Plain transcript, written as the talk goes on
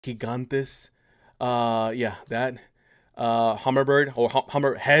gigantes. Yeah, that. Hummingbird or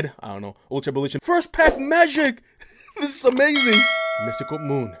Hummerhead. I don't know. Ultra Evolution. First pack magic. This is amazing. Mystical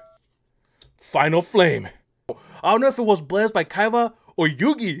Moon. Final Flame. I don't know if it was blessed by Kaiba or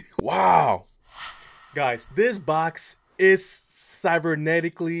Yugi. Wow. Guys, this box is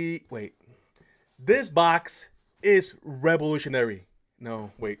cybernetically... Wait. This box is revolutionary.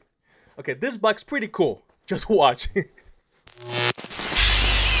 No, wait. Okay, this box is pretty cool. Just watch.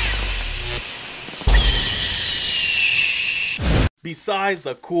 Besides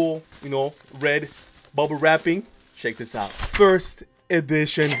the cool, red bubble wrapping, check this out. First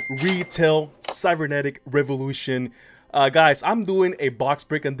edition retail cybernetic revolution. Guys, I'm doing a box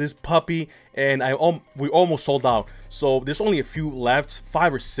break on this puppy, and we almost sold out. So there's only a few left,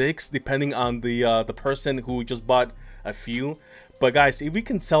 5 or 6, depending on the person who just bought a few. But guys, if we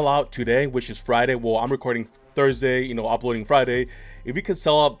can sell out today, which is Friday, well, I'm recording Thursday, uploading Friday. If we can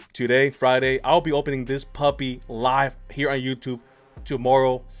sell out today, Friday, I'll be opening this puppy live here on YouTube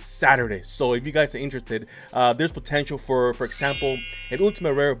tomorrow, Saturday. So if you guys are interested, there's potential for example, an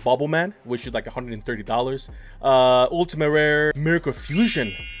ultimate rare bubble man, which is like $130, ultimate rare miracle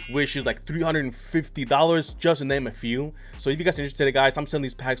fusion, which is like $350, just to name a few. So if you guys are interested, guys, I'm selling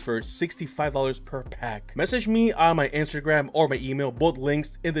these packs for $65 per pack. Message me on my Instagram or my email, both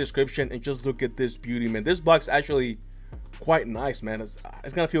links in the description, and just look at this beauty, man. This box actually quite nice, man. It's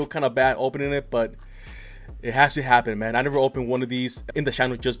gonna feel kind of bad opening it, but it has to happen, man. I never opened one of these in the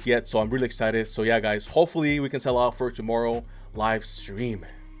channel just yet, so I'm really excited. So yeah, guys, hopefully we can sell out for tomorrow live stream.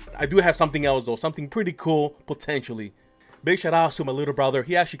 I do have something else though, something pretty cool potentially. Big shout out to my little brother.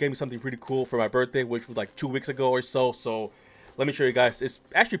 He actually gave me something pretty cool for my birthday, which was like 2 weeks ago or so. So let me show you guys. It's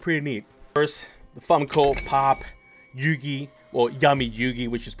actually pretty neat. First, the Funko Pop Yugi, well, Yummy Yugi,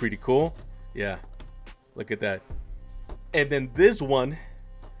 which is pretty cool. Yeah, look at that. And then this one,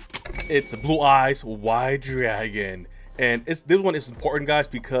 it's Blue Eyes White Dragon, and this one is important, guys,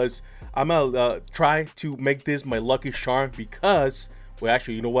 because I'm gonna try to make this my lucky charm. Because, well,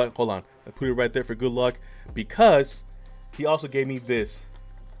 actually, you know what, hold on, I put it right there for good luck, because he also gave me this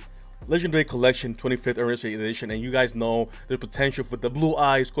Legendary Collection 25th Anniversary Edition, and you guys know there's potential for the Blue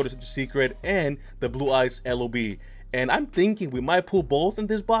Eyes Code of Secret and the Blue Eyes LOB, and I'm thinking we might pull both in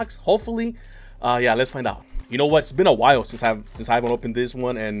this box, hopefully. Yeah, let's find out. You know what, it's been a while since I haven't opened this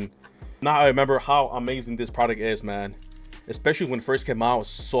one, and now I remember how amazing this product is, man. Especially when it first came out, it was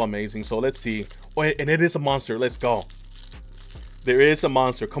so amazing. So let's see. Oh, and it is a monster. Let's go. There is a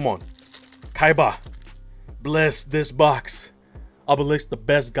monster. Come on. Kaiba, bless this box. Obelisk, the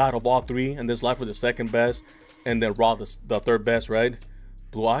best god of all 3, and this life for the 2nd best, and then Ra, the 3rd best, right?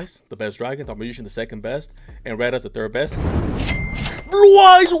 Blue Eyes, the best dragon. The Magician, the 2nd best, and Red as the 3rd best. Blue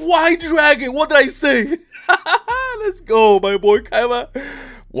Eyes White Dragon. What did I say? Let's go, my boy Kaiba.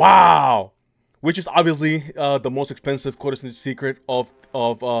 Wow, which is obviously the most expensive Code of Secret of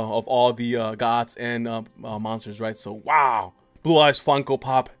all the gods and monsters, right? So wow, Blue Eyes Funko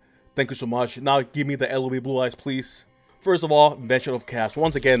Pop, thank you so much. Now give me the LOB Blue Eyes, please. First of all, Invention of Chaos.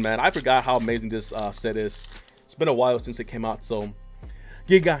 Once again, man, I forgot how amazing this set is. It's been a while since it came out, so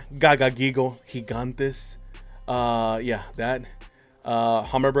Gigo Gigantes. Yeah, that.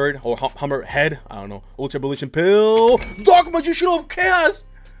 Hummingbird or Hummerhead. I don't know. Ultra Evolution Pill. Dark Magician of Chaos.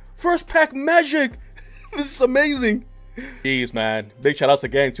 First pack magic. This is amazing. Jeez, man. Big shout outs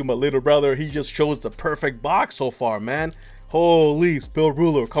again to my little brother. He just chose the perfect box so far, man. Holy Spill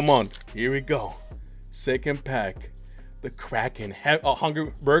Ruler. Come on. Here we go. 2nd pack. The Kraken.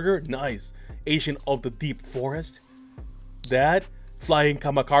 Hungry Burger. Nice. Agent of the Deep Forest. That. Flying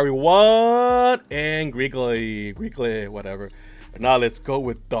Kamakari 1. And Griggly. Whatever. Now let's go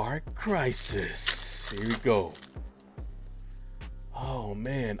with Dark Crisis. Here we go. Oh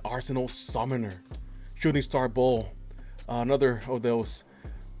man, Arsenal Summoner, Shooting Star Bowl, another of those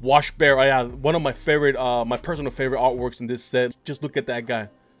Wash Bear. Oh, yeah, one of my favorite, my personal favorite artworks in this set. Just look at that guy,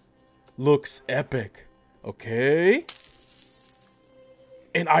 looks epic. Okay,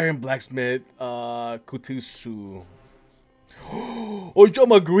 and Iron Blacksmith, Kutusu. Oh,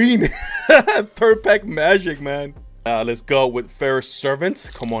 Joma Green, 3rd pack magic, man. Let's go with Fair Servants.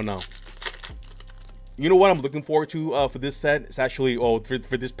 Come on now. You know what I'm looking forward to for this set? It's actually,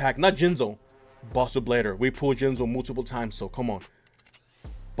 for this pack, not Jinzo, Buster Blader. We pulled Jinzo multiple times, so come on.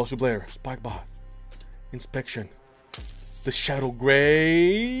 Buster Blader, Spikebot, Inspection, the Shadow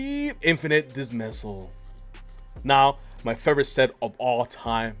Grave, Infinite Dismissal. Now, my favorite set of all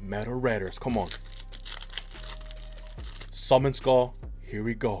time, Metal Raiders. Come on. Summon Skull, here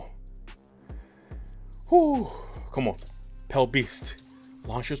we go. Whew. Come on. Pale Beast,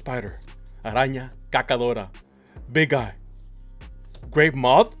 Launcher Spider, Araña Cacadora, Big Eye, Great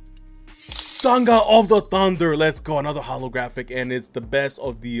Moth, Sangha of the Thunder. Let's go, another holographic, and it's the best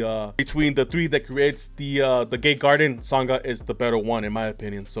of the between the three that creates the Gate Garden. Sangha is the better one in my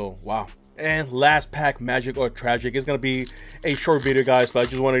opinion. So wow. And last pack, Magic or Tragic. It's gonna be a short video, guys, but I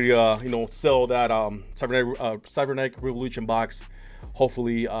just wanted to you know, sell that cybernetic revolution box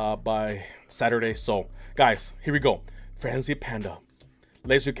hopefully by Saturday. So guys, here we go. Frenzy Panda,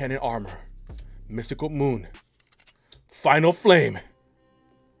 Laser Cannon Armor, Mystical Moon, Final Flame,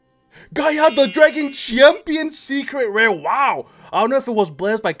 Gaia the Dragon Champion Secret Rare. Wow, I don't know if it was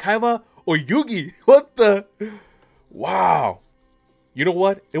blessed by Kaiba or Yugi. What the? Wow. You know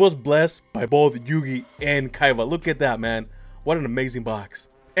what? It was blessed by both Yugi and Kaiba. Look at that, man. What an amazing box.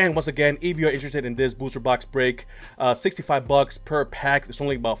 And once again, if you're interested in this booster box break, 65 bucks per pack. There's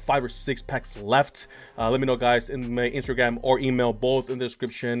only about 5 or 6 packs left. Let me know, guys, in my Instagram or email, both in the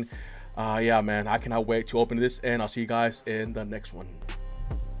description. Yeah, man, I cannot wait to open this, and I'll see you guys in the next one.